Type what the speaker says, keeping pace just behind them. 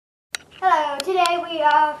Hello, today we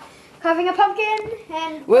are carving a pumpkin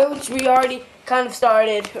and... Which we already kind of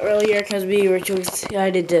started earlier because we were too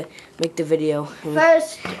excited to make the video.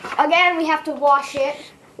 First, again, we have to wash it.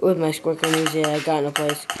 With my squirt gummies, yeah, I got in a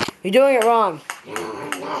place. You're doing it wrong.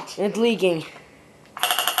 It's leaking.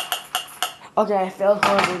 Okay, I failed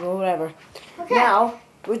horribly, but whatever. Okay. Now,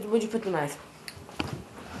 where'd you put the knife?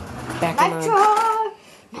 Back Knife drawer!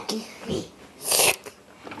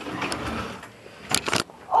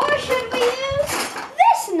 Or should we use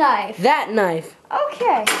this knife? That knife.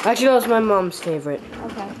 Okay. Actually, that was my mom's favorite.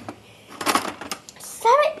 Okay.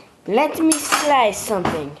 Stab it. Let me slice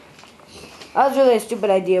something. That was really a stupid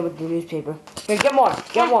idea with the newspaper. Here, get more.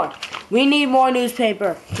 Get more. We need more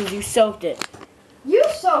newspaper because you soaked it. You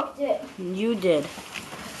soaked it. You did.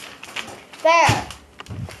 There.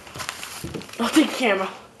 I'll take the camera.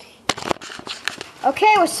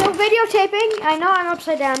 Okay, we're still videotaping. I know I'm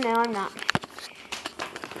upside down now. I'm not.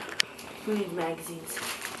 We need magazines.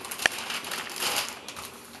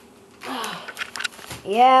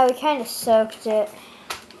 Yeah, we kind of soaked it.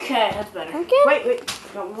 Okay, that's better. Okay. Wait.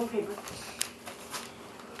 Got more paper.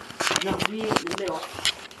 No, we in the middle.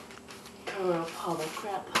 Cover up all the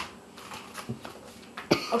crap.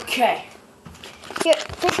 Okay. Here,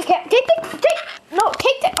 take the cap. Take the.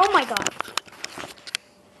 Oh my god.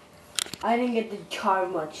 I didn't get to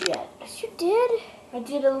carve much yet. Yes, you did. I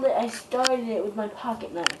did a I started it with my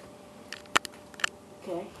pocket knife.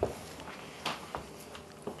 Okay.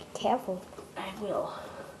 Be careful. I will.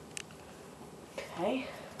 Okay.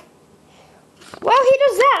 Well, he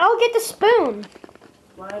does that. I'll get the spoon.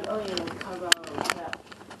 Why? Oh yeah, we'll carve out all the crap.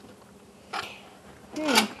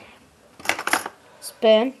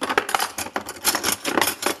 Spoon.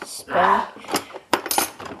 Spoon.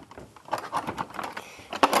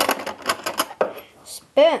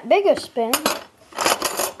 Spoon. Bigger spoon.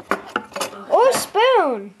 Or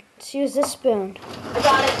spoon. Let's use this spoon. I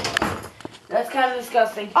got it. That's kind of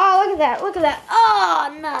disgusting. Oh, look at that. Look at that.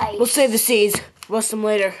 Oh, nice. We'll save the seeds. Roast them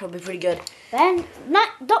later. It'll be pretty good. Then,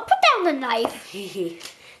 don't put down the knife. Did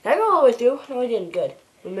I go all the way through? No, I didn't. Good.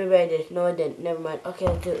 Well, maybe I did. No, I didn't. Never mind. Okay,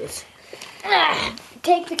 let's do this.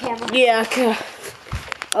 Take the camera. Yeah, okay.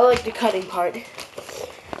 I like the cutting part.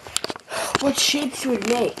 What shape should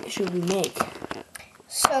we make?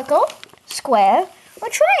 Circle, square, or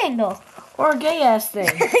triangle. Or a gay ass thing.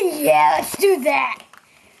 Yeah, let's do that.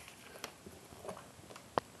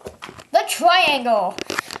 The triangle.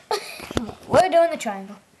 We're doing the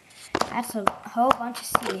triangle. That's a whole bunch of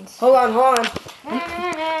seeds. Hold on.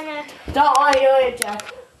 Nah. Don't worry, do it, Jack.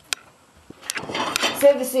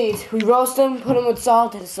 Save the seeds. We roast them, put them with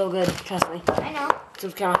salt, and it's so good. Trust me. I know. So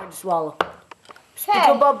it's kind of hard to swallow. Okay.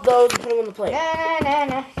 Scoop up those and put them on the plate.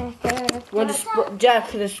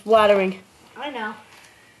 Jack, they're splattering. I know.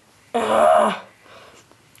 I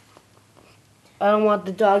don't want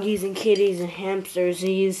the doggies and kitties and hamsters.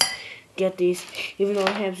 Get these, even though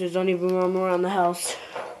hamsters don't even roam around the house.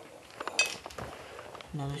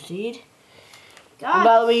 Another seed. And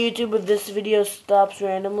by the way, YouTube, if this video stops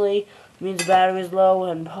randomly, it means the battery is low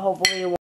and hopefully it won't.